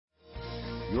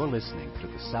You're listening to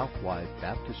the Southwide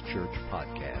Baptist Church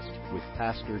podcast with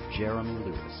Pastor Jeremy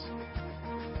Lewis.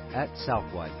 At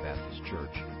Southwide Baptist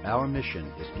Church, our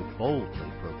mission is to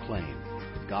boldly proclaim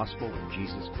the gospel of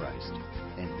Jesus Christ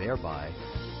and thereby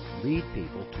lead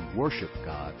people to worship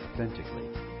God authentically,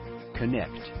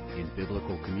 connect in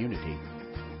biblical community,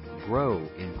 grow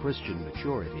in Christian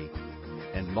maturity,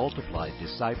 and multiply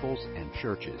disciples and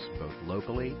churches both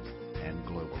locally and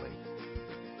globally.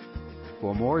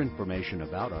 For more information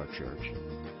about our church,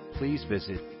 please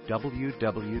visit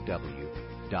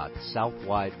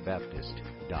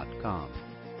www.southwidebaptist.com.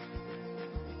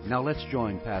 Now let's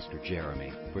join Pastor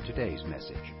Jeremy for today's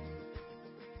message.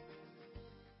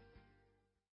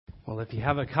 Well, if you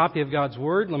have a copy of God's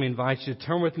Word, let me invite you to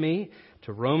turn with me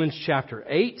to Romans chapter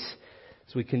 8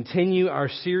 as we continue our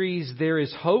series, There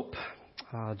is Hope.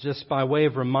 Just by way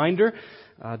of reminder,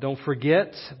 don't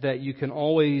forget that you can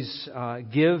always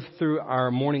give through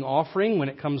our morning offering when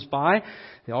it comes by.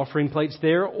 The offering plate's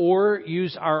there, or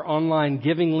use our online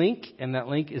giving link, and that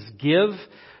link is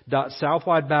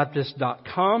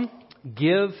give.southwidebaptist.com,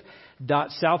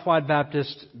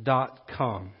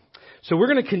 give.southwidebaptist.com. So we're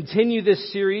going to continue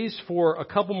this series for a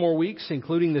couple more weeks,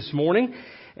 including this morning,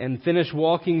 and finish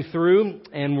walking through,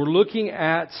 and we're looking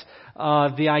at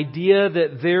the idea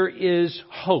that there is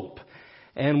hope.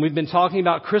 And we've been talking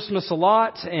about Christmas a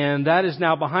lot, and that is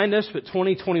now behind us, but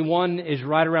 2021 is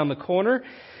right around the corner.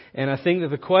 And I think that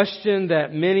the question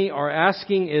that many are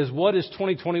asking is, what is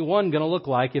 2021 going to look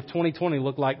like if 2020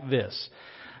 looked like this?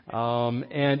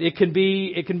 And it can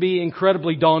be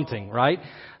incredibly daunting, right?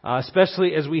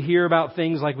 Especially as we hear about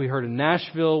things like we heard in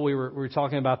Nashville. We were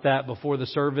talking about that before the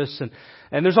service,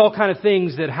 and there's all kind of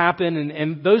things that happen,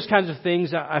 and those kinds of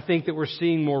things I think that we're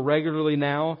seeing more regularly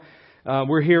now.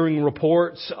 We're hearing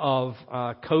reports of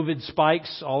COVID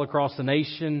spikes all across the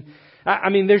nation. I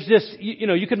mean, there's just,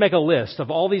 you could make a list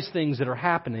of all these things that are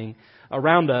happening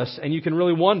around us, and you can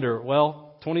really wonder,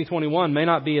 well, 2021 may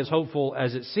not be as hopeful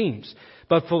as it seems.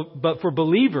 But for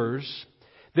believers,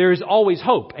 there is always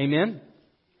hope. Amen?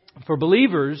 For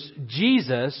believers,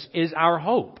 Jesus is our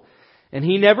hope. And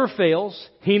He never fails.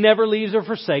 He never leaves or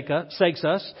forsakes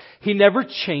us. He never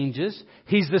changes.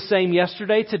 He's the same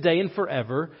yesterday, today, and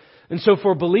forever. And so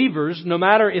for believers, no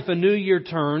matter if a new year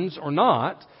turns or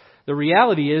not, the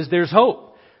reality is there's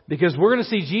hope. Because we're going to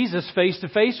see Jesus face to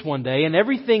face one day, and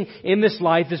everything in this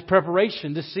life is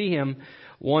preparation to see Him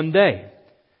one day.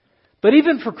 But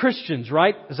even for Christians,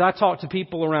 right, as I talk to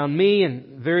people around me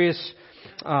and various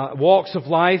walks of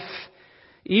life,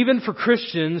 even for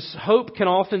Christians, hope can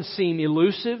often seem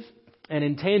elusive and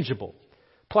intangible,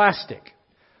 plastic,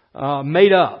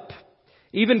 made up.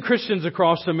 Even Christians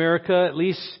across America, at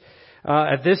least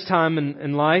at this time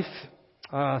in life,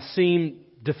 seem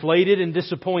deflated and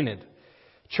disappointed.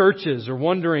 Churches are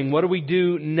wondering, what do we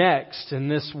do next in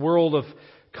this world of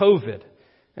COVID?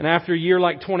 And after a year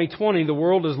like 2020, the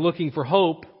world is looking for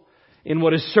hope in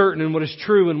what is certain and what is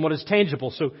true and what is tangible.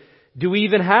 So do we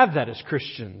even have that as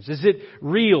Christians? Is it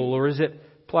real or is it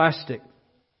plastic?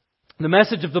 The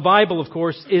message of the Bible, of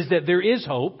course, is that there is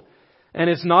hope. And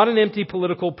it's not an empty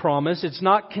political promise. It's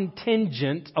not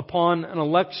contingent upon an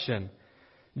election.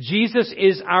 Jesus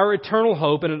is our eternal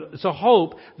hope, and it's a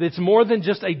hope that's more than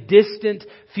just a distant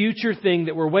future thing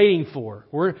that we're waiting for.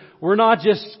 We're not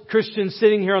just Christians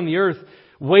sitting here on the earth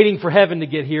waiting for heaven to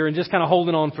get here and just kind of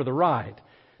holding on for the ride.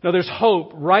 No, there's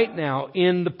hope right now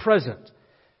in the present.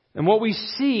 And what we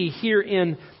see here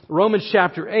in Romans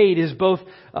chapter 8 is both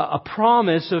a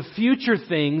promise of future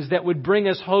things that would bring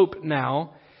us hope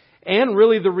now, and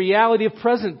really the reality of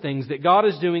present things that God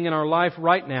is doing in our life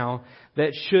right now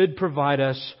that should provide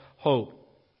us hope.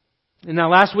 And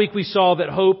now last week we saw that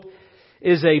hope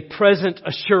is a present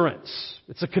assurance.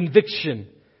 It's a conviction.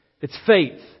 It's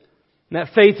faith. And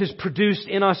that faith is produced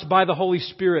in us by the Holy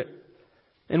Spirit.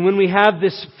 And when we have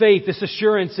this faith, this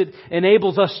assurance, it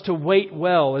enables us to wait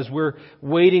well as we're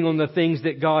waiting on the things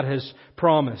that God has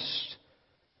promised.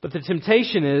 But the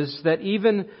temptation is that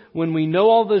even when we know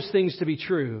all those things to be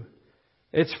true,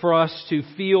 it's for us to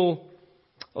feel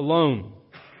alone,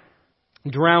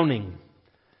 drowning,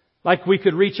 like we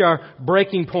could reach our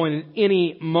breaking point at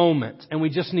any moment and we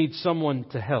just need someone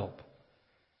to help.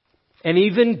 And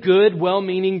even good,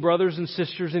 well-meaning brothers and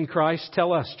sisters in Christ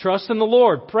tell us, trust in the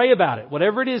Lord, pray about it,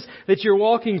 whatever it is that you're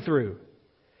walking through.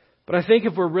 But I think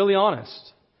if we're really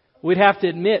honest, we'd have to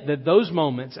admit that those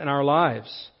moments in our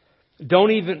lives, we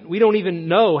don't even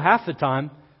know half the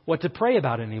time what to pray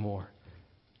about anymore.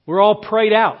 We're all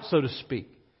prayed out, so to speak.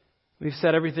 We've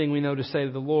said everything we know to say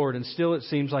to the Lord, and still it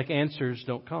seems like answers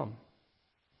don't come.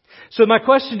 So my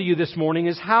question to you this morning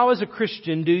is, how as a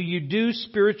Christian do you do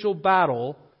spiritual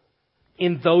battle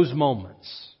in those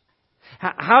moments?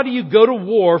 How do you go to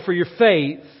war for your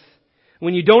faith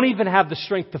when you don't even have the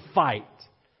strength to fight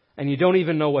and you don't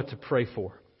even know what to pray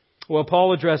for? Well,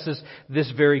 Paul addresses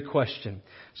this very question.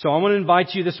 So I want to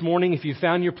invite you this morning, if you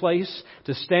found your place,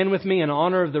 to stand with me in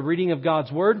honor of the reading of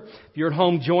God's Word. If you're at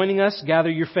home joining us, gather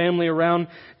your family around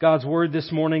God's Word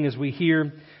this morning as we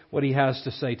hear what He has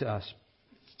to say to us.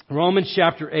 Romans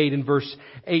chapter 8 and verse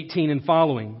 18 and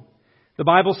following. The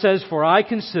Bible says, "For I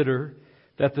consider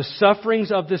that the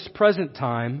sufferings of this present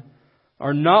time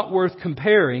are not worth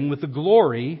comparing with the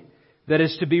glory that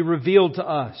is to be revealed to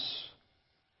us.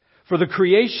 For the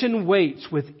creation waits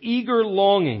with eager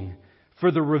longing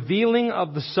for the revealing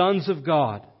of the sons of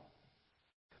God.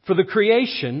 For the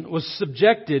creation was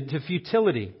subjected to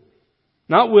futility,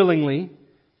 not willingly,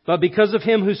 but because of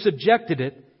Him who subjected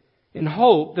it, in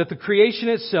hope that the creation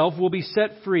itself will be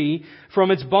set free from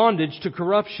its bondage to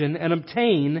corruption and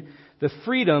obtain the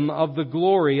freedom of the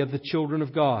glory of the children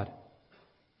of God.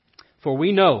 For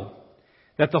we know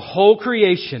that the whole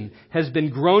creation has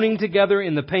been groaning together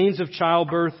in the pains of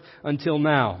childbirth until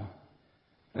now.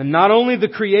 And not only the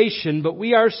creation, but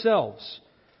we ourselves,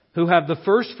 who have the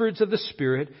first fruits of the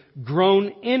Spirit,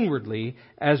 groan inwardly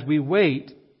as we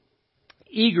wait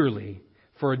eagerly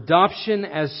for adoption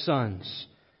as sons,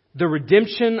 the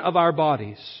redemption of our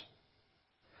bodies.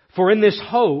 For in this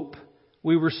hope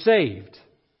we were saved.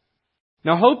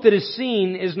 Now hope that is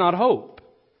seen is not hope,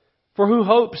 for who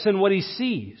hopes in what he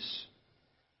sees?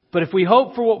 But if we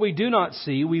hope for what we do not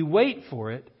see, we wait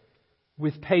for it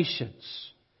with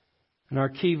patience." And our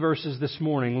key verses this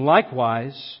morning,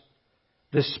 "Likewise,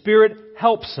 the Spirit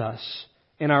helps us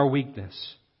in our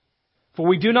weakness. For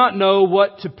we do not know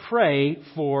what to pray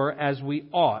for as we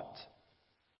ought.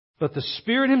 But the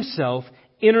Spirit Himself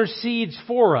intercedes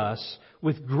for us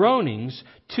with groanings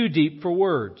too deep for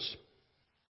words.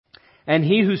 And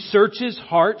He who searches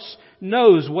hearts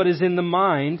knows what is the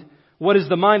mind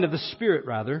of the Spirit,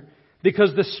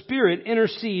 because the Spirit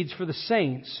intercedes for the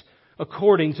saints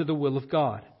according to the will of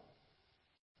God.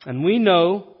 And we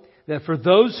know that for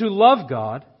those who love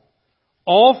God,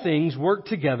 all things work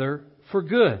together for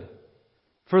good,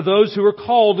 for those who are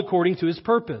called according to His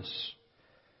purpose.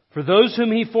 For those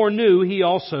whom He foreknew, He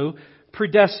also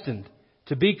predestined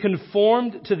to be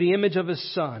conformed to the image of His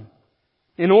Son,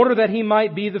 in order that He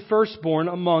might be the firstborn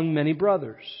among many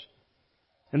brothers.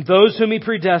 And those whom He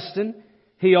predestined,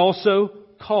 He also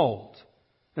called.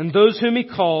 And those whom He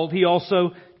called, He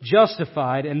also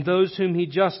justified. And those whom He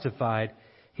justified,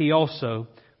 He also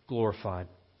glorified."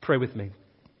 Pray with me.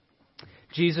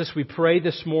 Jesus, we pray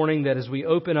this morning that as we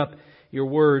open up Your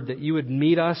Word, that You would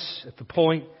meet us at the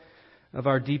point of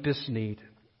our deepest need.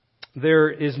 There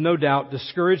is no doubt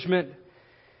discouragement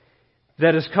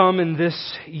that has come in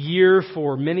this year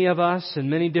for many of us in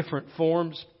many different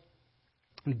forms,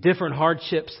 different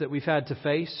hardships that we've had to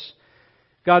face.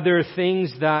 God, there are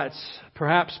things that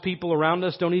perhaps people around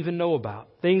us don't even know about.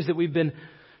 Things that we've been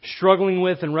struggling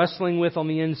with and wrestling with on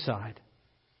the inside.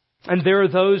 And there are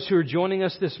those who are joining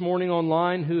us this morning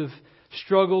online who have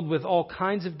struggled with all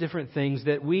kinds of different things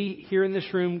that we here in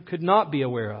this room could not be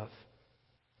aware of.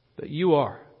 But You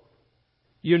are.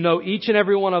 You know each and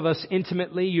every one of us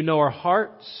intimately. You know our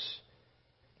hearts.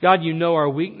 God, You know our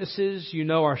weaknesses. You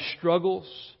know our struggles.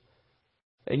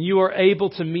 And You are able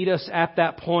to meet us at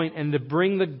that point and to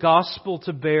bring the gospel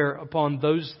to bear upon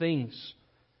those things.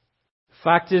 The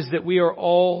fact is that we are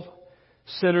all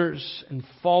sinners and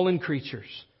fallen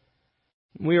creatures.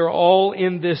 We are all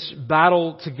in this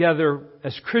battle together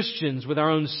as Christians with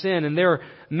our own sin. And there are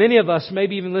many of us,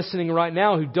 maybe even listening right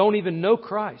now, who don't even know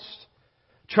Christ,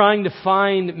 trying to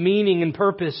find meaning and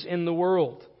purpose in the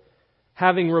world,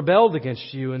 having rebelled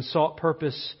against You and sought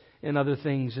purpose in other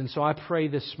things. And so I pray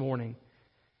this morning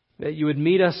that You would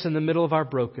meet us in the middle of our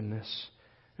brokenness,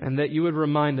 and that You would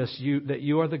remind us that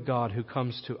You are the God who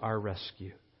comes to our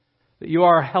rescue, that You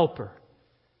are our helper,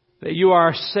 that You are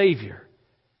our Savior.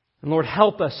 And Lord,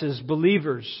 help us as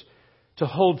believers to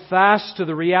hold fast to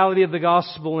the reality of the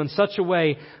gospel in such a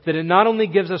way that it not only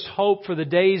gives us hope for the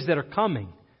days that are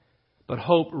coming, but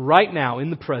hope right now in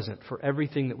the present for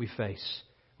everything that we face.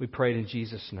 We pray it in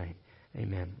Jesus' name.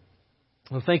 Amen.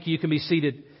 Well, thank you. You can be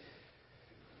seated.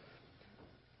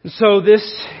 And so this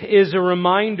is a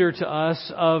reminder to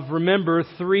us of, remember,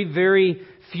 3 very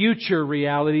future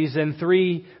realities and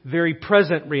 3 very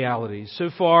present realities.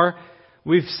 So far,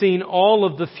 we've seen all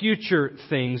of the future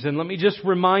things. And let me just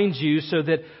remind you so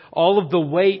that all of the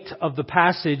weight of the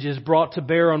passage is brought to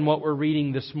bear on what we're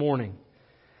reading this morning.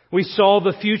 We saw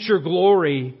the future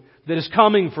glory that is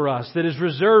coming for us, that is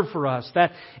reserved for us,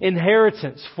 that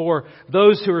inheritance for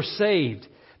those who are saved,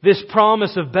 This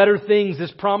promise of better things,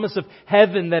 this promise of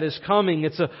heaven that is coming.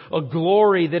 It's a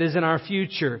glory that is in our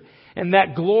future. And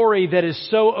that glory that is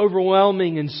so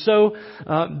overwhelming and so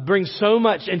brings so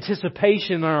much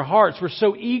anticipation in our hearts. We're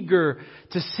so eager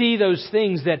to see those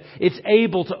things that it's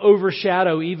able to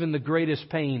overshadow even the greatest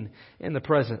pain in the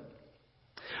present.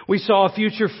 We saw a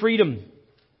future freedom.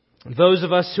 Those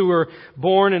of us who are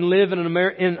born and live in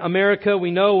America,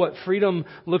 we know what freedom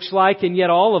looks like, and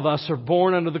yet all of us are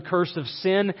born under the curse of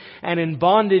sin and in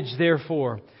bondage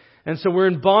therefore. And so we're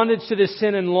in bondage to this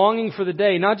sin and longing for the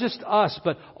day, not just us,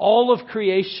 but all of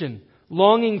creation,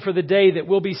 longing for the day that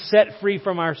we'll be set free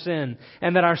from our sin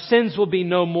and that our sins will be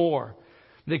no more.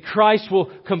 That Christ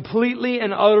will completely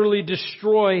and utterly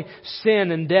destroy sin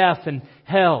and death and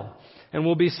hell, and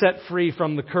we'll be set free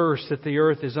from the curse that the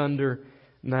earth is under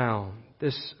now.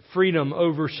 This freedom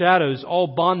overshadows all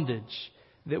bondage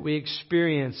that we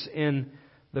experience in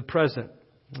the present,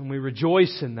 and we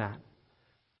rejoice in that.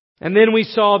 And then we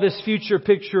saw this future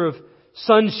picture of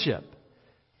sonship,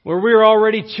 where we're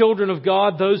already children of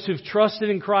God, those who've trusted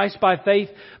in Christ by faith,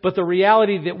 but the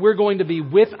reality that we're going to be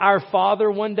with our Father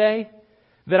one day,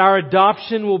 that our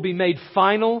adoption will be made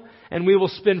final, and we will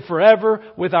spend forever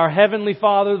with our Heavenly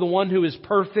Father, the one who is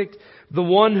perfect, the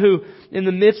one who, in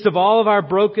the midst of all of our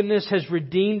brokenness, has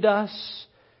redeemed us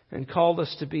and called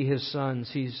us to be His sons.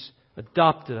 He's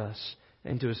adopted us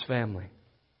into His family.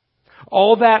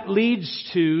 All that leads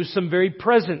to some very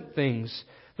present things.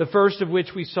 The first of which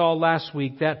we saw last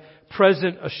week, that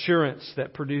present assurance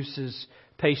that produces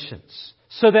patience.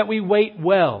 So that we wait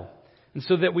well. And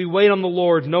so that we wait on the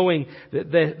Lord knowing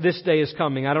that this day is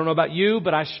coming. I don't know about you,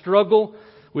 but I struggle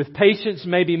with patience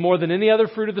maybe more than any other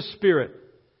fruit of the Spirit.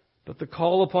 But the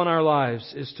call upon our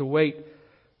lives is to wait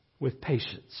with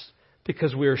patience.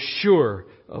 Because we are sure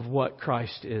of what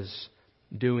Christ is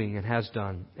doing and has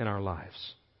done in our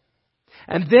lives.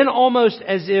 And then almost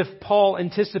as if Paul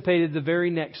anticipated the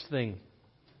very next thing.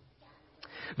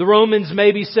 The Romans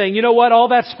may be saying, you know what, all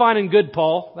that's fine and good,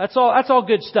 Paul. That's all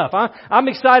good stuff. I'm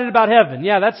excited about heaven.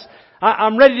 Yeah,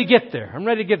 I'm ready to get there. I'm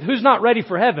ready to get, who's not ready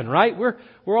for heaven, right?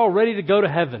 We're all ready to go to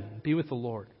heaven, be with the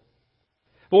Lord.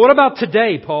 But what about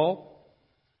today, Paul?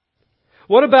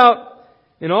 What about,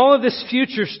 in all of this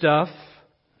future stuff,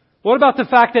 what about the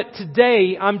fact that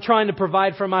today I'm trying to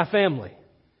provide for my family?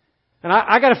 And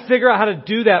I got to figure out how to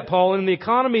do that, Paul. And in the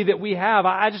economy that we have,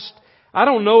 I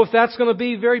don't know if that's going to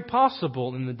be very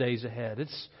possible in the days ahead.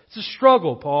 It's a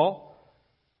struggle, Paul.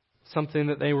 Something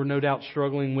that they were no doubt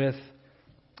struggling with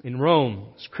in Rome.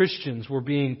 As Christians were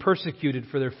being persecuted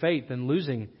for their faith and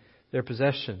losing their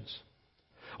possessions.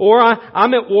 Or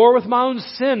I'm at war with my own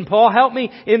sin. Paul, help me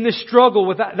in this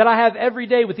struggle that I have every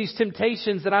day with these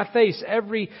temptations that I face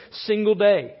every single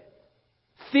day.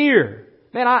 Fear.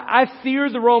 Man, I fear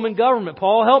the Roman government,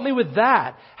 Paul. Help me with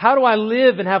that. How do I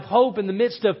live and have hope in the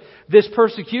midst of this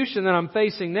persecution that I'm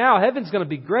facing now? Heaven's going to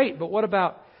be great, but what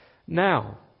about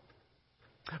now?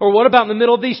 Or what about in the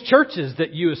middle of these churches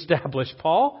that you established,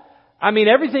 Paul? I mean,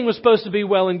 everything was supposed to be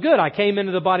well and good. I came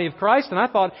into the body of Christ and I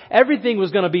thought everything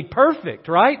was going to be perfect,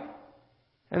 right?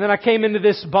 And then I came into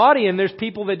this body and there's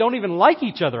people that don't even like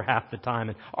each other half the time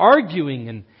and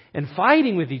arguing and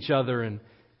fighting with each other. And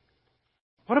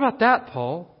what about that,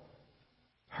 Paul?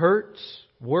 Hurts,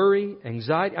 worry,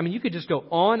 anxiety. I mean, you could just go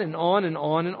on and on and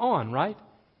on and on, right?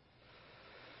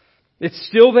 It's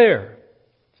still there.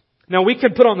 Now, we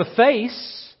can put on the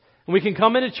face, and we can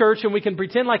come into church and we can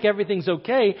pretend like everything's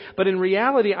okay, but in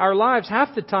reality, our lives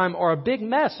half the time are a big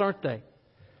mess, aren't they?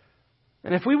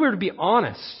 And if we were to be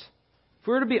honest,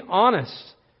 we're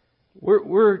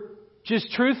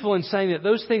just truthful in saying that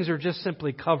those things are just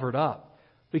simply covered up.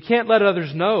 We can't let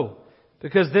others know,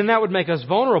 because then that would make us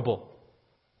vulnerable.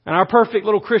 And our perfect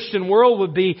little Christian world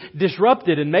would be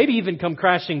disrupted and maybe even come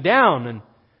crashing down. And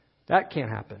that can't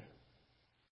happen.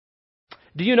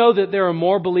 Do you know that there are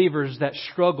more believers that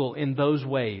struggle in those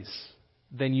ways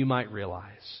than you might realize?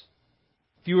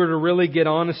 If you were to really get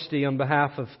honesty on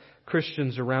behalf of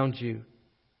Christians around you.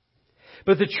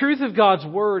 But the truth of God's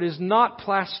Word is not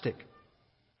plastic.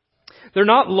 They're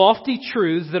not lofty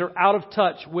truths that are out of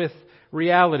touch with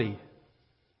reality.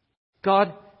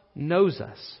 God knows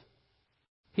us.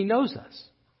 He knows us.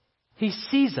 He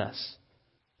sees us.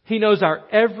 He knows our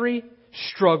every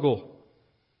struggle.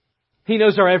 He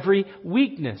knows our every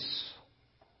weakness.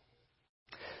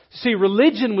 See,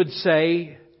 religion would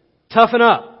say, toughen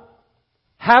up.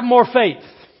 Have more faith.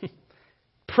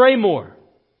 Pray more.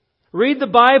 Read the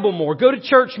Bible more. Go to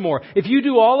church more. If you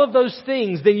do all of those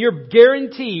things, then you're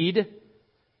guaranteed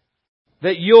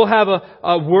that you'll have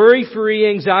a worry-free,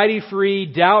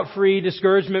 anxiety-free, doubt-free,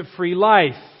 discouragement-free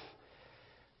life.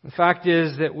 The fact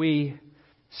is that we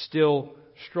still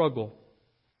struggle.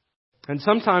 And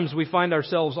sometimes we find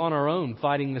ourselves on our own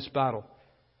fighting this battle,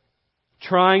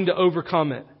 trying to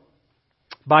overcome it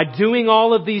by doing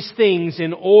all of these things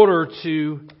in order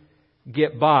to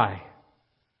get by.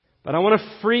 But I want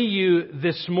to free you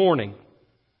this morning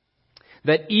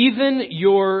that even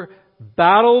your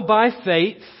battle by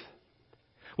faith,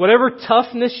 whatever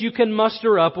toughness you can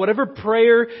muster up, whatever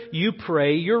prayer you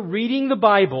pray, you're reading the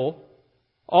Bible,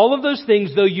 all of those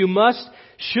things, though you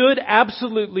should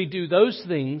absolutely do those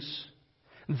things,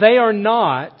 they are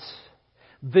not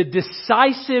the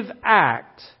decisive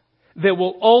act that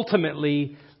will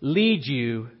ultimately lead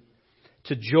you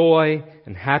to joy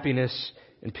and happiness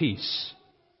and peace.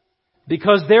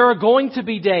 Because there are going to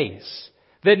be days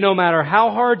that no matter how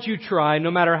hard you try,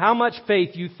 no matter how much faith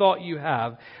you thought you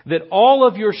have, that all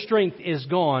of your strength is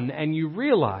gone, and you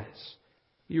realize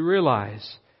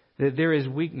that there is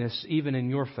weakness even in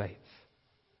your faith.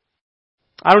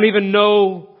 I don't even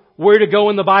know where to go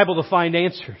in the Bible to find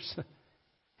answers.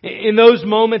 In those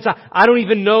moments, I don't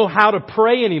even know how to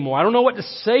pray anymore. I don't know what to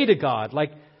say to God.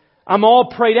 Like, I'm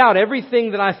all prayed out.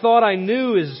 Everything that I thought I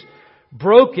knew is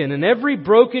broken, and every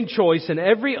broken choice and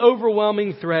every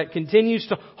overwhelming threat continues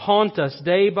to haunt us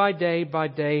day by day by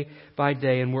day by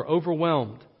day, and we're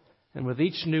overwhelmed. And with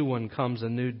each new one comes a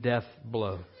new death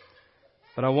blow.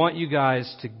 But I want you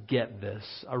guys to get this.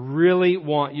 I really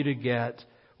want you to get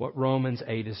what Romans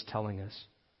 8 is telling us.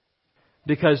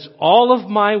 Because all of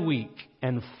my weak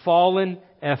and fallen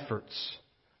efforts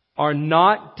are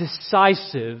not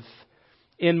decisive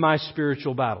in my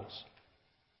spiritual battles.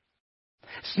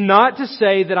 It's not to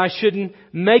say that I shouldn't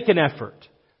make an effort,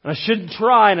 and I shouldn't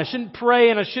try, and I shouldn't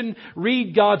pray, and I shouldn't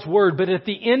read God's Word. But at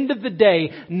the end of the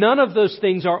day, none of those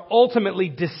things are ultimately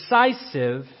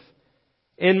decisive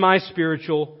in my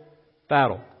spiritual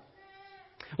battle.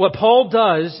 What Paul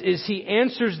does is he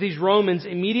answers these Romans'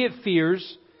 immediate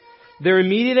fears, their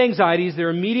immediate anxieties, their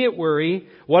immediate worry.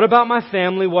 What about my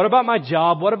family? What about my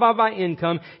job? What about my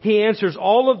income? He answers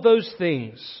all of those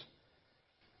things.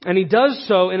 And he does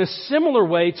so in a similar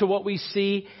way to what we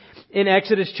see in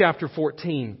Exodus chapter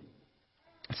 14.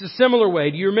 It's a similar way.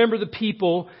 Do you remember the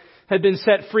people had been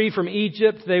set free from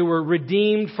Egypt? They were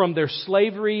redeemed from their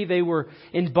slavery. They were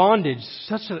in bondage.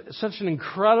 Such an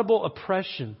incredible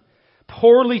oppression.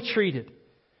 Poorly treated.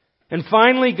 And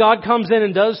finally, God comes in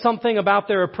and does something about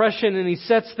their oppression, and He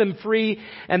sets them free,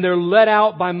 and they're led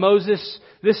out by Moses.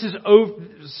 This is,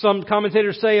 some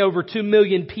commentators say, over 2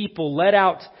 million people led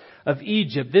out of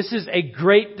Egypt. This is a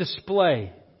great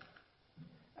display.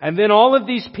 And then all of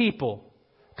these people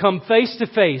come face to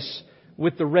face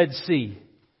with the Red Sea.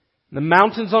 The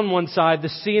mountains on one side, the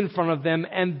sea in front of them,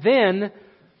 and then,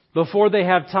 before they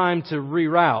have time to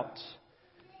reroute,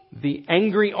 the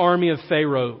angry army of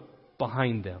Pharaoh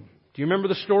behind them. Do you remember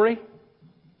the story?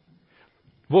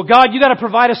 Well, God, you got to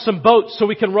provide us some boats so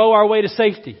we can row our way to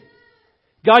safety.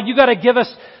 God, you got to give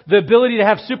us the ability to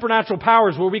have supernatural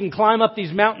powers where we can climb up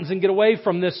these mountains and get away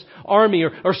from this army.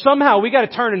 Or somehow we got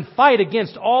to turn and fight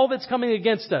against all that's coming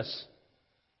against us.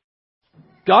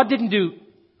 God didn't do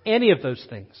any of those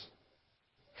things.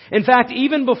 In fact,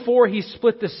 even before He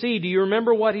split the sea, do you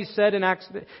remember what He said in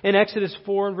Exodus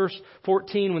 4 and verse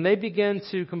 14 when they began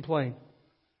to complain?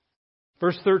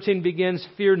 Verse 13 begins,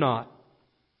 "Fear not,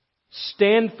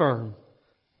 stand firm,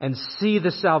 and see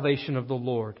the salvation of the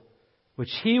Lord,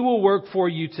 which He will work for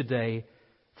you today.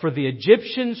 For the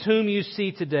Egyptians whom you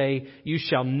see today, you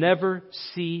shall never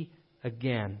see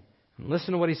again." And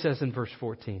listen to what He says in verse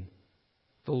 14.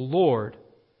 "The Lord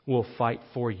will fight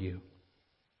for you,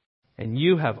 and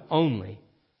you have only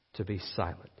to be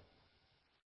silent."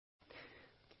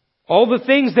 All the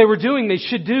things they were doing, they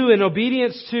should do in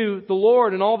obedience to the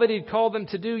Lord and all that He'd called them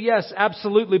to do. Yes,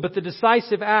 absolutely. But the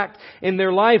decisive act in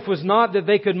their life was not that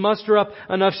they could muster up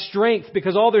enough strength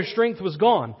because all their strength was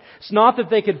gone. It's not that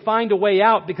they could find a way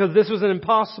out because this was an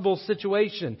impossible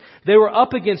situation. They were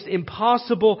up against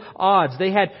impossible odds.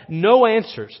 They had no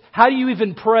answers. How do you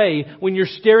even pray when you're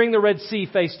staring the Red Sea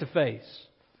face to face?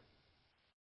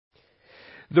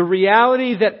 The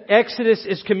reality that Exodus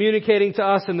is communicating to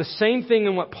us, and the same thing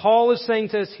in what Paul is saying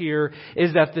to us here,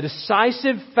 is that the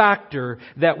decisive factor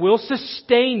that will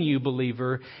sustain you,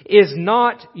 believer, is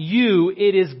not you,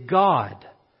 it is God.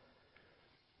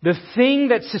 The thing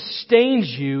that sustains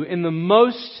you in the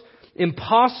most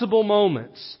impossible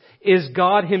moments is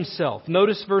God Himself.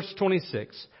 Notice verse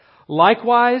 26.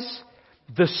 "Likewise,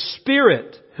 the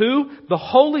Spirit," who? The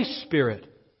Holy Spirit,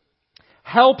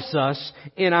 "helps us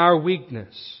in our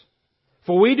weakness.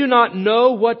 For we do not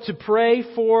know what to pray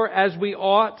for as we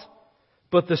ought,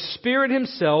 but the Spirit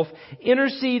Himself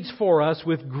intercedes for us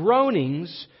with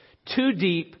groanings too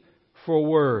deep for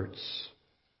words.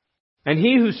 And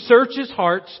He who searches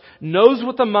hearts knows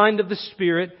the mind of the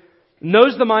Spirit,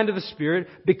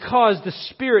 because the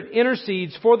Spirit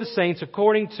intercedes for the saints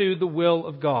according to the will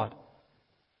of God.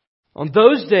 On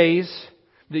those days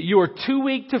that you are too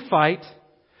weak to fight,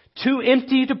 too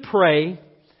empty to pray,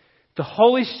 the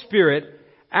Holy Spirit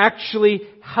actually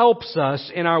helps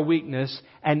us in our weakness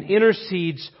and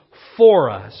intercedes for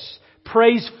us,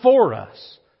 prays for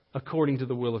us according to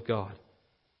the will of God.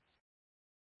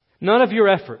 None of your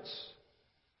efforts,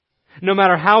 no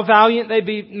matter how valiant they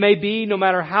may be, no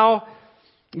matter how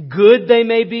good they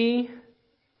may be,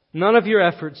 none of your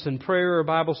efforts in prayer or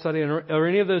Bible study or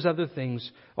any of those other things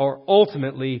are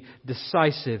ultimately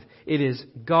decisive. It is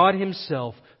God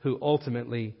Himself who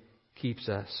ultimately keeps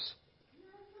us.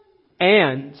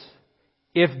 And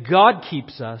if God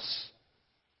keeps us,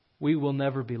 we will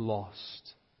never be lost.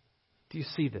 Do you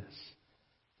see this?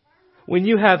 When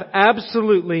you have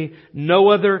absolutely no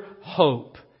other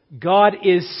hope, God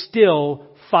is still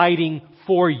fighting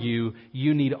for you.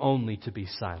 You need only to be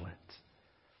silent.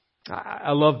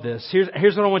 I love this.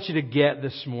 Here's what I want you to get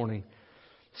this morning.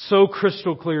 So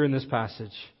crystal clear in this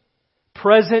passage.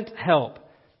 Present help,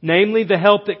 namely the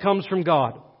help that comes from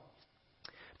God.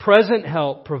 Present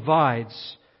help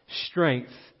provides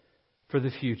strength for the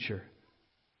future.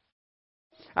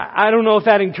 I don't know if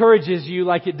that encourages you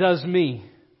like it does me.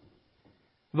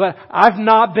 But I've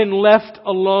not been left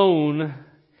alone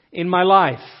in my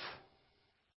life.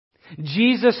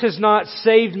 Jesus has not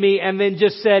saved me and then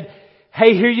just said,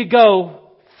 hey, here you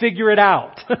go, figure it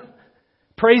out.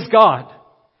 Praise God.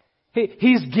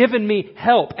 He's given me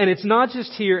help. And it's not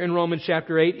just here in Romans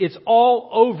chapter 8, it's all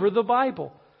over the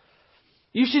Bible.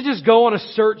 You should just go on a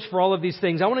search for all of these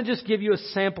things. I want to just give you a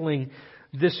sampling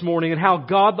this morning and how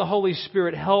God the Holy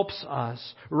Spirit helps us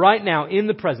right now in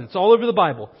the present. It's all over the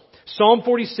Bible. Psalm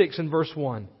 46 and verse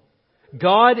 1.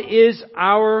 God is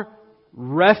our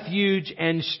refuge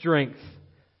and strength,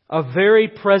 a very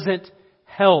present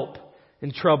help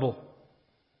in trouble.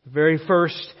 The very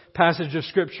first passage of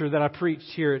Scripture that I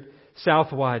preached here at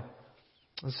Southwide.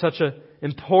 It's such an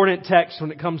important text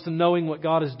when it comes to knowing what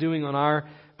God is doing on our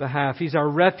behalf. He's our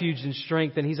refuge and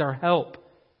strength, and He's our help.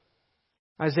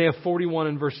 Isaiah 41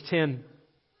 and verse 10.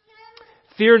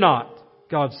 Fear not,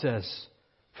 God says,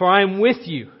 for I am with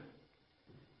you.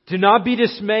 Do not be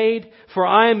dismayed, for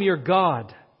I am your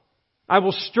God. I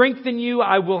will strengthen you.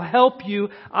 I will help you.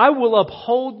 I will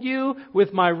uphold you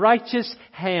with my righteous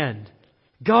hand.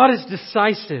 God is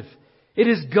decisive. It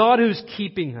is God who's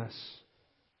keeping us.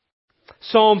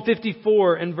 Psalm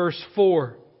 54 and verse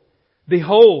 4.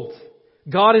 Behold,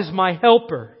 God is my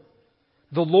helper.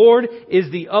 The Lord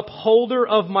is the upholder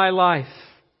of my life.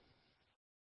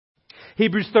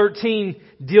 Hebrews 13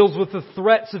 deals with the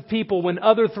threats of people when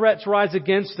other threats rise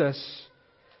against us.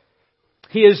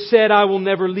 He has said, I will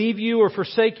never leave you or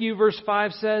forsake you, verse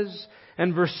 5 says.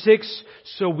 And verse 6,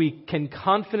 so we can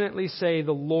confidently say,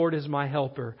 the Lord is my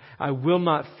helper. I will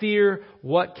not fear.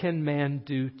 What can man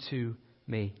do to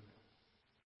me?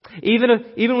 Even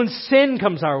when sin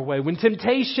comes our way, when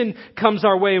temptation comes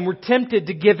our way and we're tempted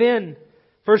to give in.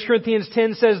 1 Corinthians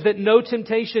 10 says that no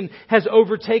temptation has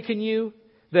overtaken you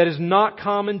that is not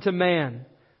common to man.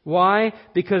 Why?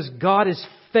 Because God is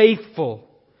faithful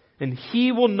and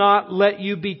He will not let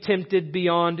you be tempted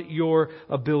beyond your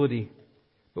ability.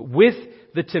 But with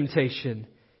the temptation,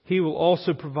 He will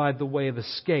also provide the way of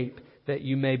escape that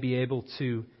you may be able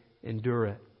to endure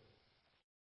it.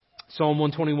 Psalm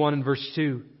 121 and verse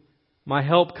 2. My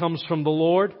help comes from the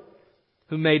Lord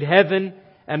who made heaven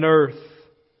and earth.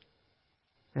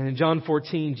 And in John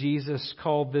 14, Jesus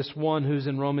called this one who's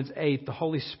in Romans 8, the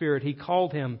Holy Spirit, He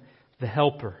called Him the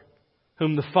Helper,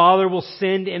 whom the Father will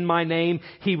send in my name.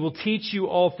 He will teach you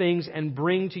all things and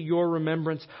bring to your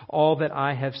remembrance all that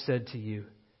I have said to you.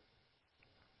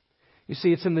 You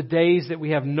see, it's in the days that we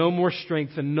have no more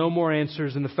strength and no more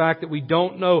answers, and the fact that we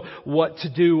don't know what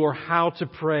to do or how to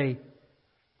pray,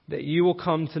 that you will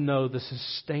come to know the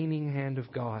sustaining hand of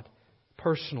God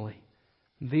personally.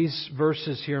 These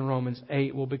verses here in Romans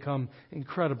 8 will become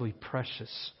incredibly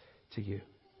precious to you.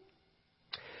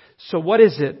 So what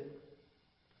is it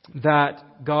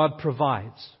that God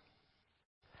provides?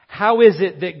 How is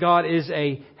it that God is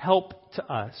a help to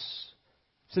us?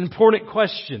 It's an important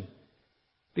question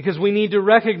because we need to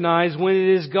recognize when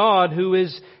it is God who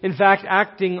is in fact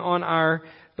acting on our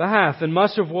behalf. And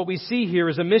much of what we see here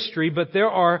is a mystery, but there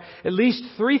are at least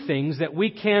three things that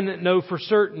we can know for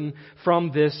certain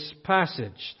from this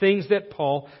passage. Things that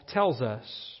Paul tells us.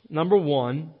 Number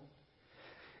one,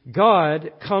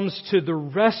 God comes to the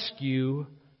rescue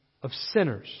of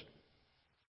sinners.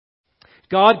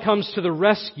 God comes to the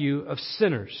rescue of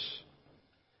sinners.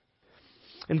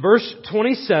 In verse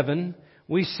 27,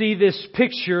 we see this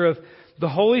picture of the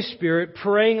Holy Spirit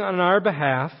praying on our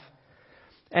behalf.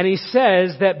 And he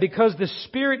says that because the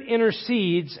Spirit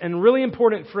intercedes, and really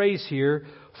important phrase here,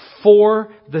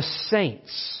 for the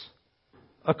saints,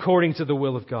 according to the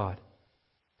will of God.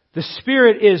 The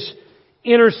Spirit is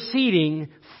interceding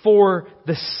for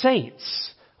the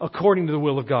saints, according to the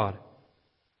will of God.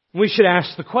 We should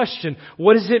ask the question,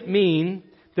 what does it mean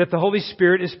that the Holy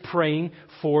Spirit is praying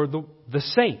for the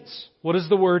saints? What does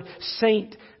the word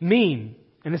saint mean?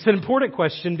 And it's an important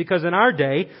question because in our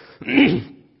day,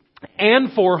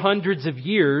 and for hundreds of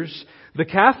years, the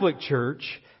Catholic Church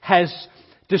has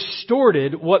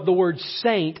distorted what the word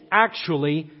saint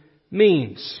actually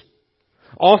means.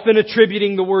 Often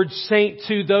attributing the word saint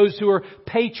to those who are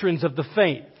patrons of the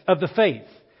faith,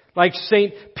 like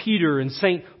Saint Peter and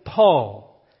Saint Paul.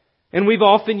 And we've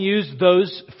often used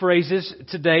those phrases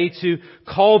today to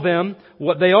call them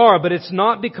what they are, but it's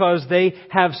not because they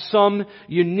have some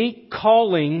unique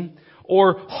calling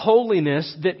or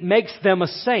holiness that makes them a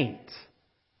saint.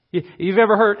 Have you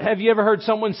ever heard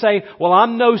someone say, "Well,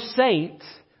 I'm no saint"?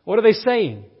 What are they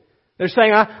saying? They're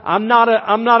saying, I'm not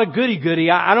a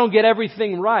goody-goody. I don't get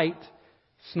everything right.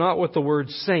 It's not what the word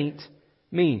saint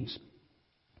means.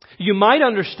 You might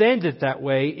understand it that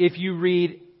way if you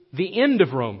read the end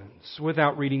of Romans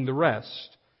without reading the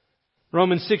rest.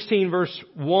 Romans 16 verse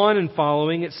 1 and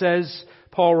following, it says,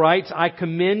 Paul writes, "I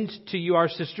commend to you our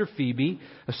sister Phoebe,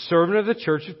 a servant of the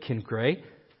church of Cenchreae,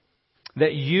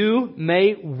 that you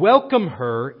may welcome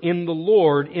her in the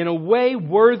Lord in a way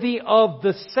worthy of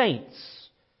the saints."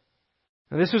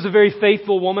 Now, this was a very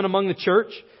faithful woman among the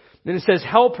church. Then it says,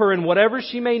 "Help her in whatever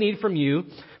she may need from you,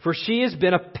 for she has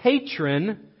been a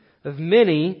patron of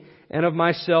many and of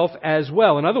myself as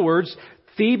well." In other words,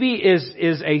 Phoebe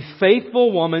is a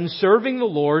faithful woman serving the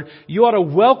Lord. You ought to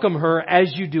welcome her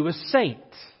as you do a saint.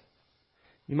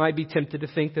 You might be tempted to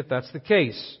think that that's the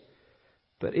case.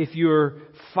 But if you're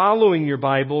following your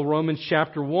Bible, Romans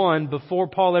chapter 1, before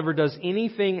Paul ever does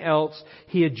anything else,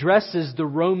 he addresses the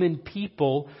Roman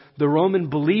people, the Roman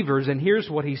believers, and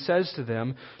here's what he says to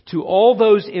them: "To all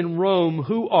those in Rome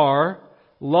who are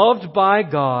loved by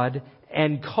God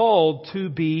and called to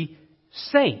be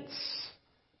saints."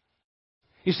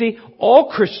 You see, all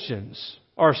Christians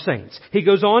are saints. He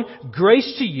goes on,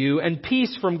 "Grace to you and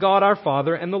peace from God our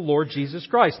Father and the Lord Jesus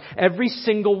Christ." Every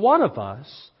single one of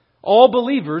us, all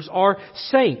believers, are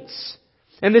saints.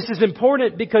 And this is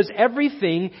important because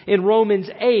everything in Romans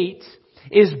 8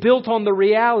 is built on the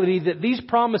reality that these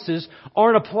promises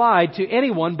aren't applied to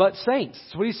anyone but saints.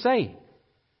 That's what he's saying.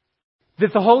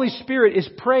 That the Holy Spirit is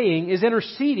praying, is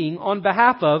interceding on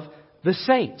behalf of the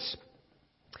saints.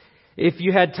 If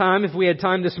we had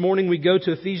time this morning, we'd go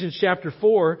to Ephesians chapter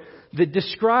 4 that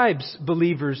describes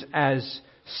believers as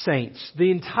saints. The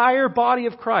entire body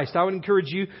of Christ. I would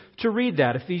encourage you to read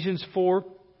that. Ephesians 4,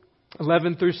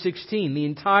 11 through 16. The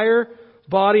entire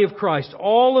body of Christ.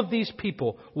 All of these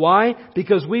people. Why?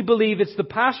 Because we believe it's the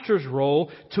pastor's role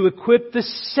to equip the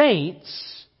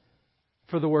saints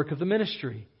for the work of the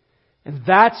ministry. And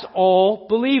that's all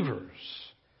believers.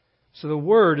 So the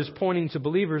word is pointing to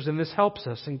believers, and this helps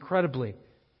us incredibly.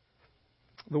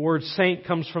 The word saint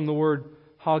comes from the word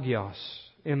hagios.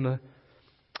 In the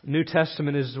New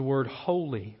Testament is the word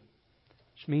holy,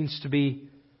 which means to be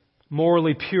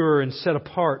morally pure and set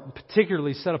apart,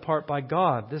 particularly set apart by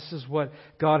God. This is what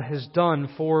God has done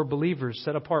for believers.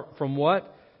 Set apart from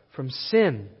what? From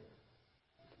sin.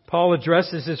 Paul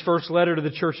addresses his first letter to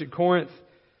the church at Corinth,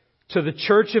 to the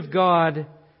church of God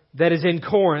that is in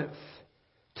Corinth,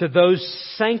 to those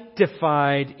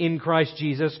sanctified in Christ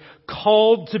Jesus,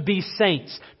 called to be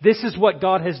saints. This is what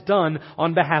God has done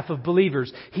on behalf of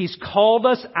believers. He's called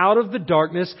us out of the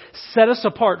darkness, set us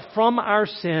apart from our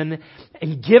sin,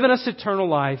 and given us eternal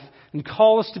life, and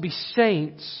called us to be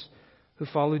saints who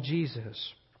follow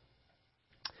Jesus.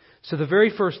 So the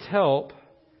very first help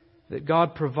that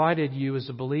God provided you as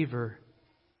a believer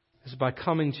is by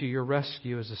coming to your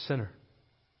rescue as a sinner.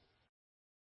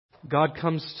 God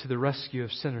comes to the rescue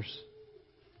of sinners.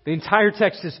 The entire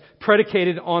text is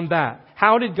predicated on that.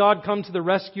 How did God come to the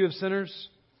rescue of sinners?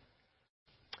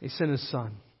 He sent His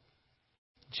Son.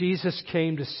 Jesus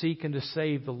came to seek and to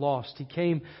save the lost. He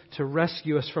came to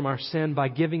rescue us from our sin by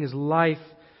giving His life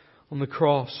on the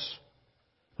cross.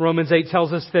 Romans 8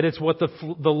 tells us that it's what the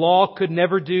law could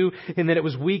never do, and that it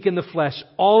was weak in the flesh.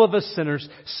 All of us sinners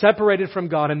separated from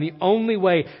God, and the only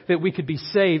way that we could be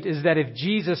saved is that if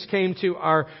Jesus came to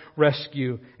our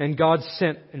rescue, and God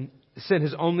sent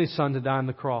His only Son to die on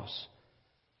the cross.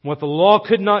 What the law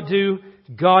could not do,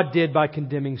 God did by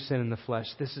condemning sin in the flesh.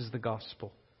 This is the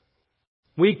gospel.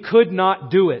 We could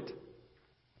not do it.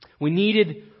 We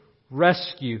needed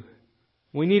rescue.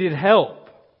 We needed help.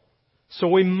 So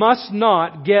we must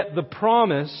not get the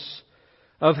promise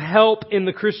of help in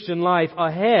the Christian life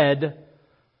ahead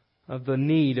of the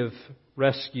need of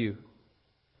rescue.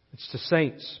 It's to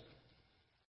saints.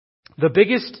 The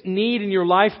biggest need in your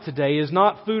life today is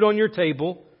not food on your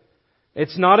table.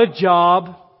 It's not a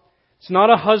job. It's not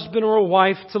a husband or a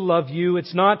wife to love you.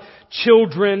 It's not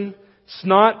children. It's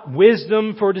not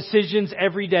wisdom for decisions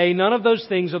every day. None of those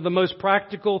things are the most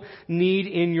practical need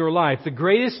in your life. The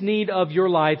greatest need of your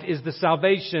life is the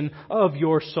salvation of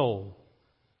your soul.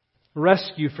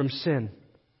 Rescue from sin.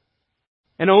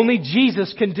 And only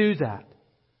Jesus can do that.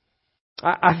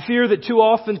 I fear that too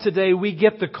often today we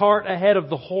get the cart ahead of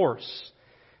the horse.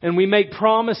 And we make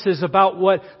promises about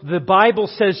what the Bible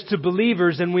says to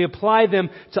believers and we apply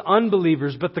them to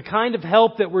unbelievers. But the kind of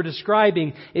help that we're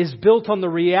describing is built on the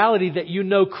reality that you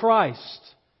know Christ.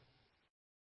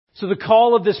 So the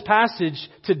call of this passage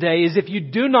today is if you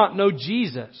do not know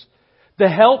Jesus, the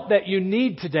help that you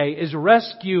need today is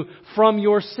rescue from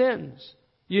your sins.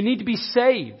 You need to be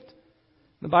saved.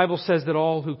 The Bible says that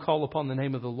all who call upon the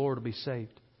name of the Lord will be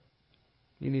saved.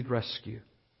 You need rescue.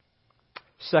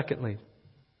 Secondly,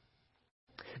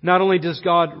 not only does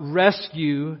God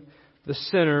rescue the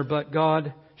sinner, but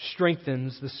God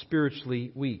strengthens the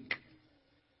spiritually weak.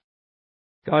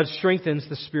 God strengthens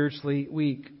the spiritually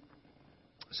weak.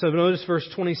 So notice verse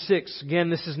 26. Again,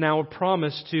 this is now a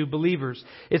promise to believers.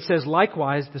 It says,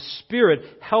 likewise, the Spirit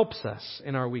helps us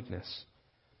in our weakness.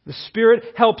 The Spirit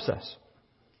helps us.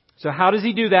 So how does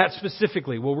He do that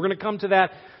specifically? Well, we're going to come to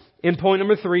that in point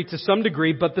number 3 to some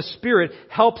degree, but the Spirit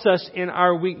helps us in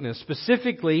our weakness.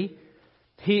 Specifically,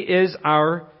 He is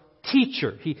our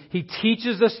teacher. He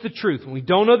teaches us the truth. When we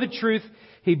don't know the truth,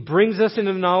 He brings us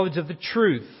into the knowledge of the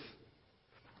truth.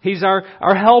 He's our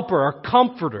helper, our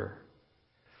comforter.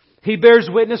 He bears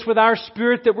witness with our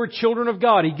spirit that we're children of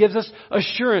God. He gives us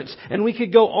assurance. And we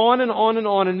could go on and on and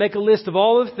on and make a list of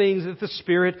all the things that the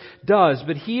Spirit does.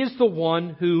 But He is the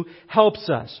one who helps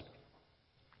us.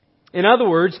 In other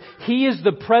words, He is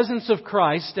the presence of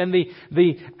Christ and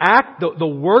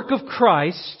the work of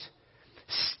Christ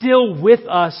still with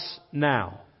us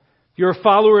now. If you're a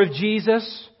follower of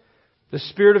Jesus, the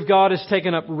Spirit of God has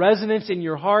taken up residence in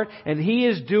your heart and He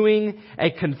is doing a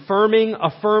confirming,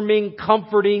 affirming,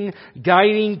 comforting,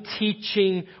 guiding,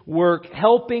 teaching work,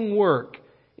 helping work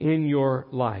in your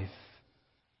life.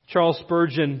 Charles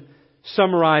Spurgeon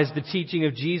summarized the teaching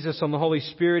of Jesus on the Holy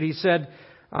Spirit. He said,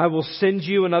 I will send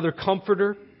you another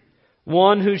comforter,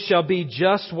 one who shall be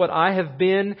just what I have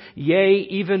been, yea,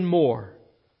 even more,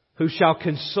 who shall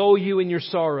console you in your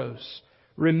sorrows,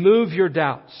 remove your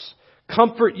doubts,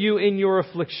 comfort you in your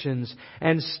afflictions,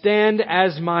 and stand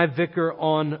as my vicar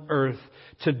on earth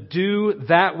to do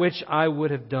that which I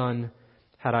would have done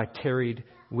had I tarried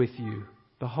with you.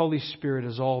 The Holy Spirit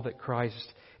is all that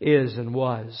Christ is and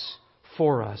was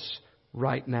for us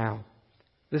right now.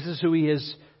 This is who He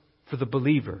is for the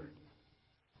believer.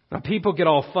 Now, people get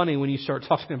all funny when you start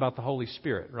talking about the Holy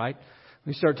Spirit, right?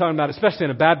 We start talking about, especially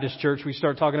in a Baptist church, we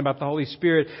start talking about the Holy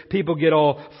Spirit. People get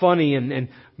all funny and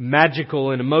magical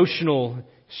and emotional.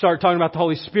 Start talking about the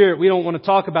Holy Spirit. We don't want to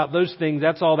talk about those things.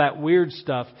 That's all that weird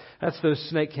stuff. That's those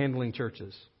snake handling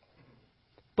churches.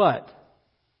 But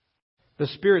the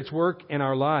Spirit's work in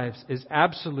our lives is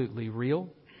absolutely real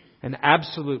and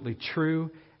absolutely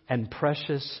true and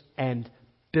precious and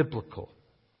biblical.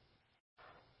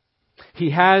 He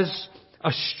has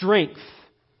a strength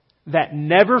that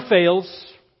never fails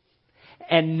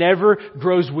and never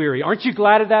grows weary. Aren't you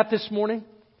glad of that this morning?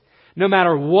 No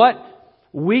matter what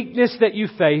weakness that you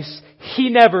face, He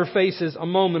never faces a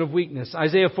moment of weakness.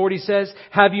 Isaiah 40 says,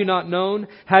 have you not known?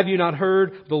 Have you not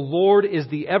heard? The Lord is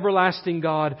the everlasting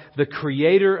God, the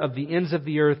creator of the ends of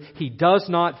the earth. He does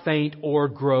not faint or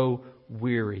grow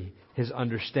weary. His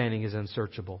understanding is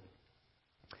unsearchable.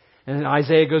 And then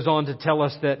Isaiah goes on to tell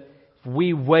us that if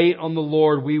we wait on the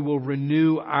Lord, we will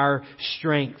renew our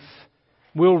strength.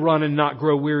 We'll run and not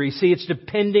grow weary. See, it's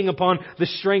depending upon the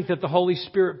strength that the Holy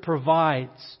Spirit provides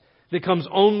that comes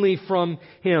only from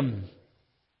Him.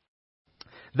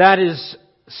 That is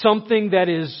something that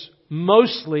is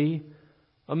mostly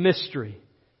a mystery.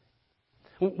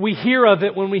 We hear of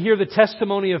it when we hear the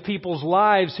testimony of people's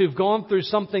lives who've gone through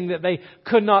something that they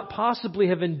could not possibly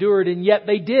have endured, and yet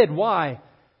they did. Why?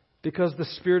 Because the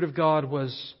Spirit of God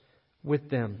was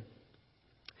with them.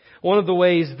 One of the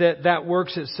ways that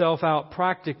works itself out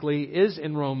practically is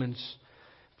in Romans.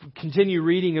 Continue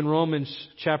reading in Romans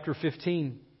chapter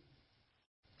 15.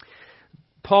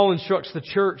 Paul instructs the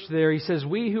church there. He says,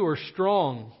 we who are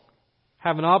strong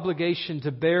have an obligation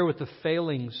to bear with the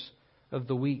failings of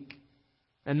the weak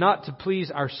and not to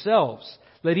please ourselves.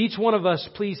 Let each one of us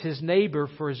please his neighbor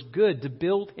for his good, to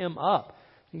build him up.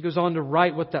 He goes on to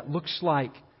write what that looks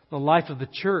like in the life of the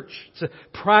church. It's a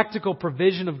practical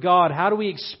provision of God. How do we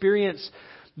experience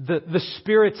the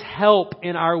Spirit's help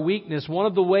in our weakness? One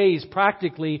of the ways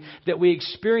practically that we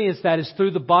experience that is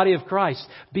through the body of Christ.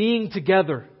 Being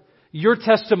together. Your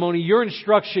testimony, your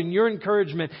instruction, your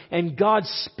encouragement, and God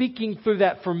speaking through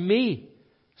that for me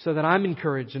so that I'm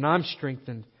encouraged and I'm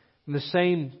strengthened. And the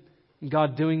same,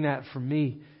 God doing that for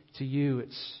me to you.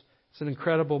 It's an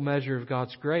incredible measure of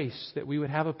God's grace that we would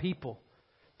have a people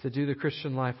to do the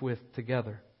Christian life with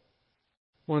together.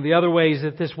 One of the other ways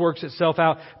that this works itself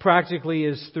out practically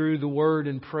is through the Word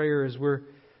and prayer, as we're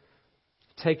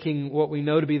taking what we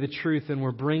know to be the truth and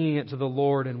we're bringing it to the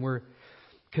Lord, and we're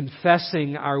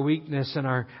confessing our weakness and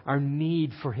our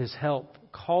need for His help,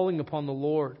 calling upon the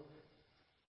Lord,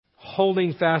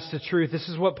 holding fast to truth. This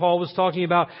is what Paul was talking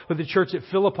about with the church at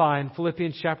Philippi in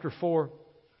Philippians chapter 4.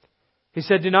 He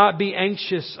said, "Do not be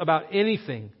anxious about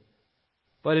anything,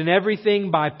 but in everything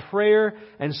by prayer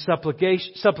and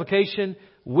supplication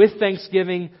with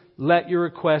thanksgiving, let your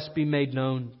requests be made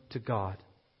known to God."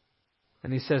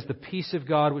 And he says, "The peace of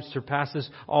God which surpasses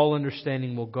all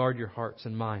understanding will guard your hearts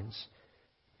and minds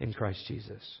in Christ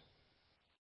Jesus."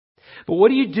 But what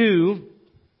do you do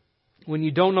when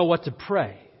you don't know what to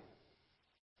pray?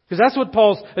 Because that's what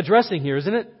Paul's addressing here,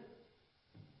 isn't it?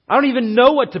 I don't even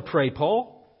know what to pray,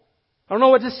 Paul. I don't know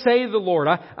what to say to the Lord.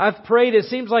 I've prayed, it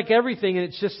seems like everything, and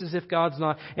it's just as if God's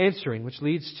not answering, which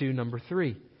leads to number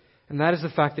 3. And that is the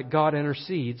fact that God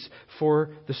intercedes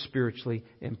for the spiritually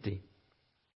empty.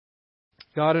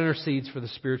 God intercedes for the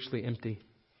spiritually empty.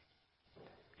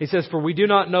 He says, "For we do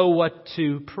not know what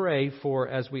to pray for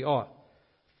as we ought,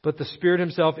 but the Spirit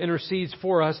Himself intercedes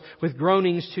for us with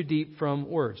groanings too deep from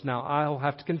words." Now, I'll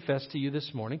have to confess to you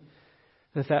this morning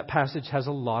that passage has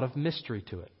a lot of mystery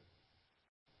to it.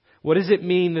 What does it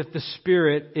mean that the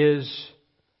Spirit is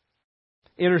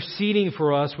interceding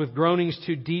for us with groanings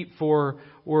too deep for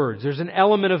words? There's an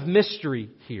element of mystery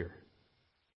here.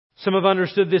 Some have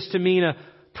understood this to mean a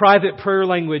private prayer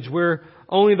language where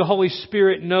only the Holy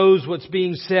Spirit knows what's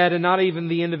being said and not even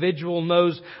the individual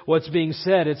knows what's being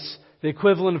said. It's the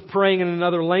equivalent of praying in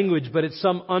another language, but it's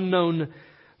some unknown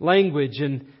language.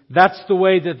 And that's the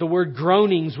way that the word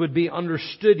groanings would be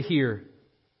understood here.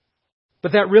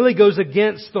 But that really goes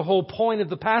against the whole point of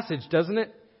the passage, doesn't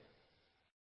it?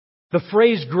 The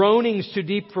phrase groanings too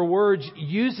deep for words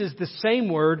uses the same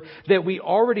word that we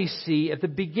already see at the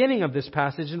beginning of this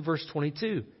passage in verse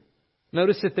 22.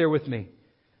 Notice it there with me.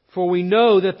 "For we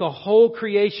know that the whole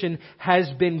creation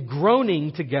has been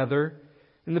groaning together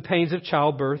in the pains of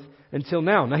childbirth until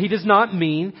now." Now, he does not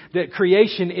mean that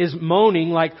creation is moaning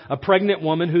like a pregnant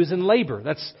woman who's in labor.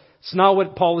 That's not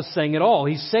what Paul is saying at all.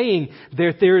 He's saying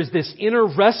that there is this inner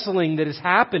wrestling that is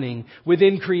happening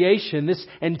within creation, this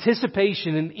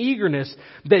anticipation and eagerness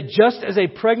that just as a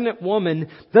pregnant woman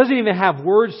doesn't even have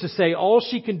words to say, all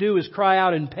she can do is cry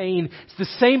out in pain. It's the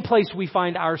same place we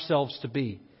find ourselves to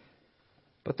be.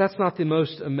 But that's not the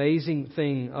most amazing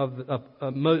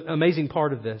amazing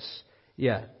part of this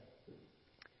yet.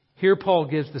 Here Paul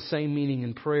gives the same meaning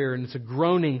in prayer, and it's a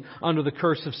groaning under the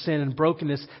curse of sin and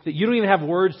brokenness that you don't even have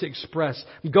words to express.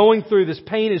 I'm going through this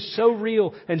pain is so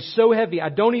real and so heavy, I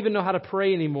don't even know how to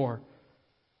pray anymore.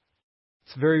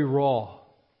 It's very raw.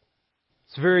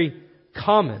 It's very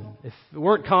common. If it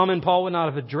weren't common, Paul would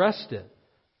not have addressed it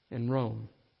in Rome.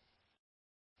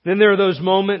 Then there are those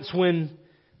moments when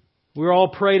we're all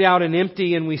prayed out and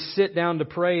empty and we sit down to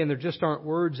pray and there just aren't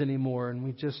words anymore and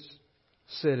we just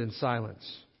sit in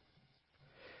silence.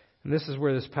 And this is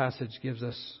where this passage gives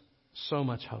us so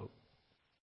much hope.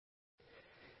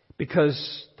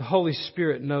 Because the Holy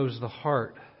Spirit knows the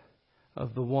heart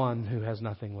of the one who has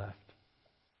nothing left.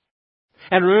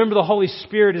 And remember, the Holy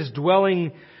Spirit is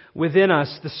dwelling within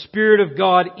us, the Spirit of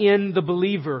God in the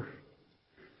believer.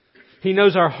 He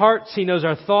knows our hearts, He knows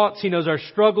our thoughts, He knows our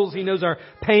struggles, He knows our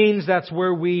pains. That's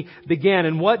where we began.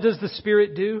 And what does the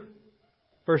Spirit do?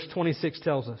 Verse 26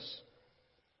 tells us.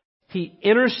 He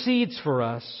intercedes for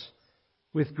us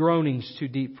with groanings too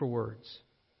deep for words.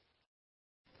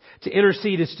 To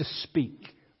intercede is to speak.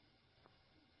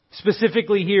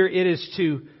 Specifically here, it is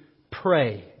to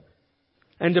pray.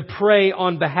 And to pray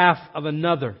on behalf of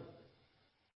another.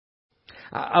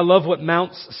 I love what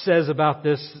Mounce says about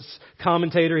this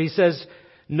commentator. He says,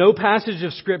 "No passage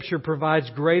of Scripture provides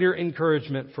greater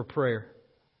encouragement for prayer.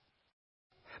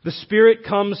 The Spirit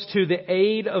comes to the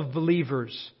aid of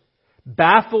believers,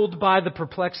 baffled by the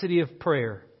perplexity of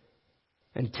prayer,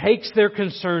 and takes their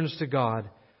concerns to God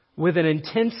with an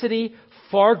intensity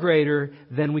far greater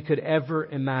than we could ever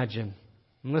imagine."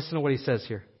 And listen to what he says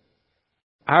here.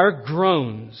 Our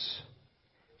groans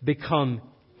become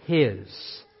His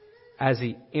as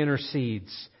He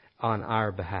intercedes on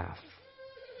our behalf.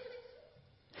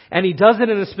 And He does it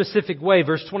in a specific way.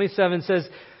 Verse 27 says,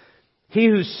 He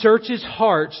who searches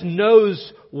hearts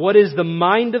knows what is the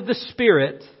mind of the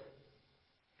Spirit,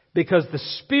 because the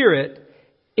Spirit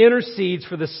intercedes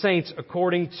for the saints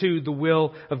according to the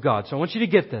will of God. So I want you to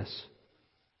get this.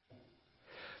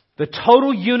 The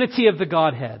total unity of the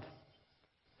Godhead,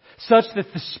 such that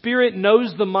the Spirit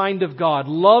knows the mind of God,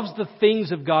 loves the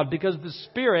things of God, because the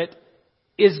Spirit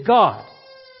is God.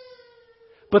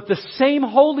 But the same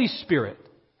Holy Spirit,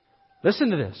 listen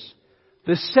to this,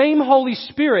 the same Holy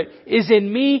Spirit is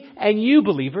in me and you,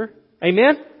 believer.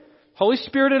 Amen? Holy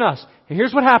Spirit in us. And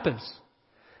here's what happens.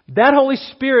 That Holy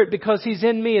Spirit, because He's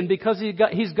in me and because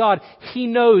He's God, He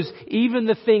knows even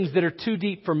the things that are too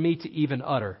deep for me to even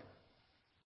utter.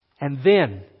 And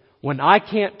then, when I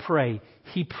can't pray,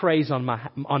 He prays on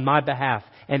my behalf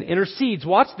and intercedes,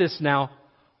 watch this now,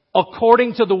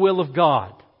 according to the will of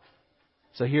God.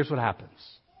 So here's what happens.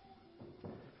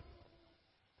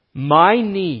 My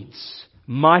needs,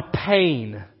 my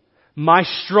pain, my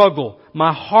struggle,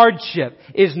 my hardship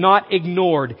is not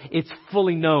ignored. It's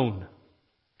fully known.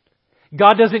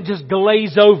 God doesn't just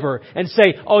glaze over and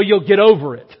say, oh, you'll get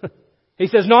over it. He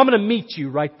says, no, I'm going to meet you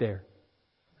right there.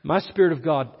 My Spirit of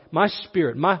God, my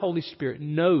Spirit, my Holy Spirit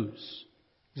knows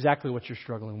exactly what you're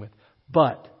struggling with.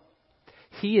 But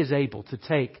He is able to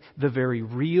take the very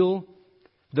real,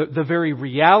 the very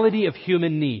reality of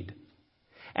human need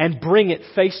and bring it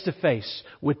face to face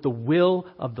with the will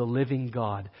of the living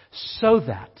God, so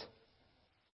that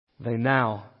they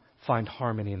now find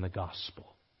harmony in the gospel.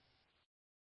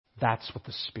 That's what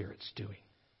the Spirit's doing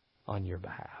on your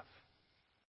behalf.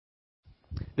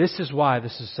 This is why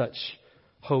this is such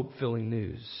hope-filling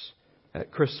news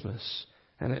at Christmas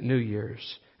and at New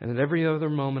Year's and at every other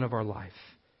moment of our life,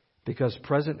 because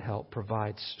present help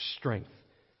provides strength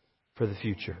for the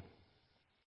future.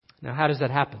 Now, how does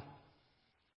that happen?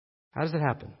 How does it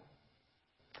happen?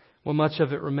 Well, much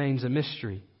of it remains a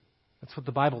mystery. That's what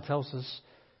the Bible tells us.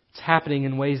 It's happening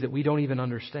in ways that we don't even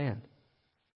understand.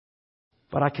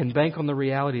 But I can bank on the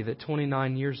reality that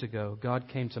 29 years ago, God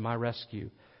came to my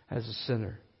rescue as a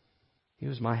sinner. He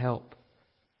was my help.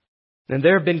 And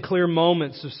there have been clear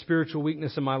moments of spiritual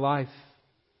weakness in my life.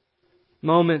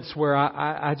 Moments where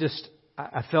I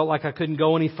felt like I couldn't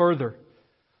go any further.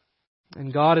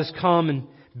 And God has come and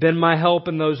been my help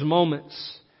in those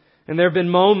moments. And there have been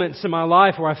moments in my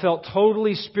life where I felt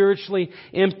totally spiritually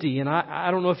empty. And I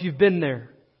don't know if you've been there.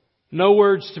 No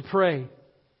words to pray.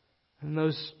 In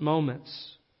those moments,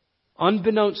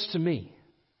 unbeknownst to me,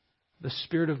 the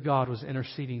Spirit of God was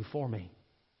interceding for me.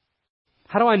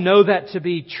 How do I know that to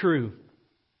be true?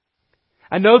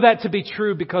 I know that to be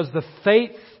true because the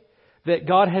faith that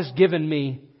God has given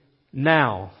me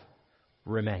now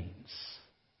remains.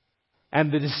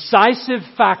 And the decisive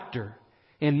factor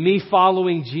in me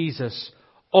following Jesus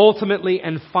ultimately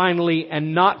and finally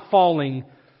and not falling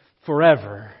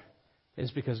forever is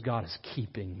because God is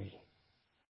keeping me.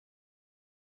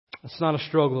 It's not a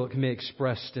struggle that can be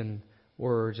expressed in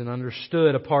words and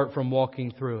understood apart from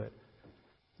walking through it.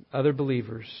 Other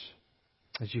believers,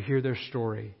 as you hear their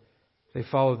story, they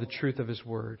follow the truth of His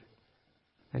Word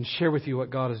and share with you what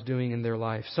God is doing in their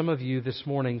life. Some of you this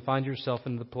morning find yourself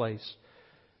in the place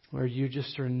where you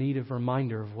just are in need of a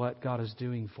reminder of what God is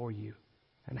doing for you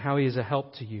and how He is a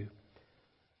help to you.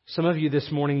 Some of you this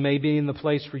morning may be in the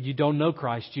place where you don't know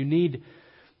Christ. You need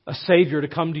a Savior to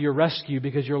come to your rescue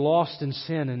because you're lost in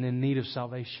sin and in need of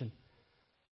salvation.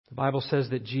 The Bible says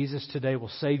that Jesus today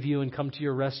will save you and come to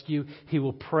your rescue. He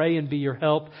will pray and be your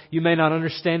help. You may not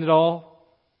understand it all,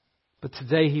 but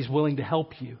today He's willing to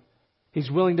help you.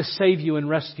 He's willing to save you and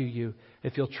rescue you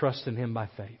if you'll trust in Him by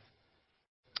faith.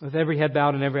 With every head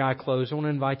bowed and every eye closed, I want to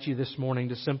invite you this morning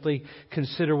to simply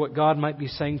consider what God might be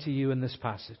saying to you in this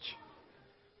passage.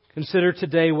 Consider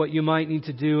today what you might need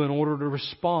to do in order to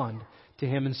respond to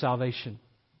Him in salvation.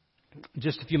 In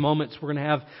just a few moments, we're going to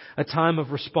have a time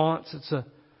of response. It's an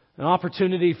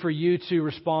opportunity for you to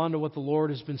respond to what the Lord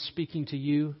has been speaking to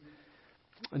you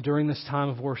during this time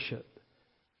of worship.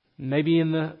 Maybe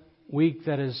in the week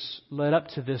that has led up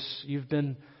to this, you've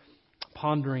been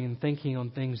pondering and thinking on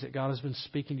things that God has been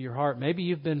speaking to your heart. Maybe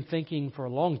you've been thinking for a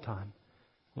long time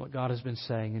what God has been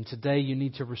saying. And today you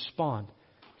need to respond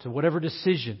to whatever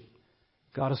decision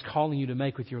God is calling you to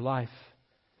make with your life.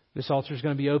 This altar is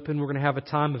going to be open. We're going to have a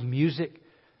time of music.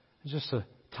 It's just a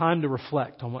time to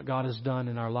reflect on what God has done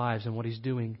in our lives and what He's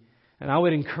doing. And I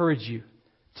would encourage you,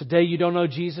 today you don't know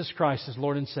Jesus Christ as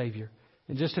Lord and Savior.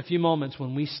 in just a few moments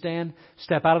when we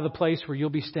step out of the place where you'll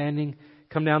be standing,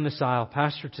 come down this aisle.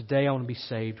 Pastor, today I want to be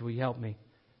saved. Will you help me?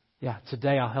 Yeah,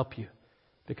 today I'll help you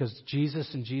because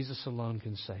Jesus and Jesus alone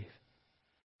can save.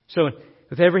 So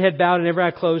with every head bowed and every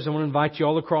eye closed, I want to invite you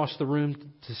all across the room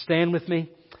to stand with me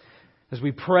as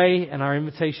we pray and our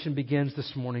invitation begins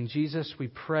this morning. Jesus, we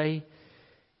pray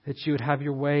that you would have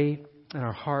your way in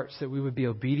our hearts, that we would be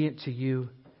obedient to you,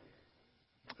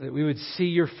 that we would see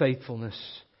your faithfulness,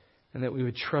 and that we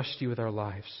would trust you with our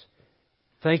lives.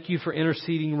 Thank you for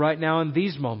interceding right now in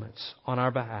these moments on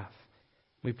our behalf.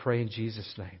 We pray in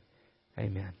Jesus' name.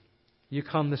 Amen. You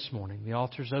come this morning. The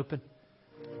altar's open.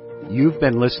 You've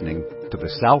been listening to the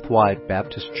Southwide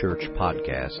Baptist Church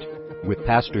podcast with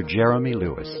Pastor Jeremy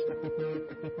Lewis.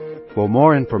 For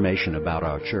more information about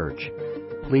our church,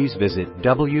 please visit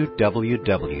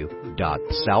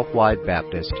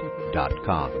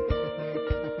www.southwidebaptist.com.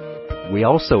 We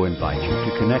also invite you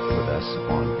to connect with us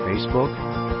on Facebook,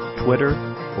 Twitter,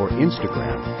 or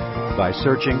Instagram by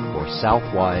searching for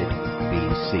Southwide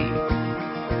BC.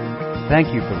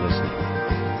 Thank you for listening,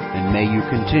 and may you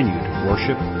continue to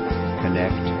worship,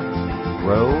 connect,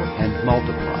 grow, and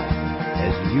multiply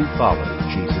as you follow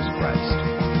Jesus Christ.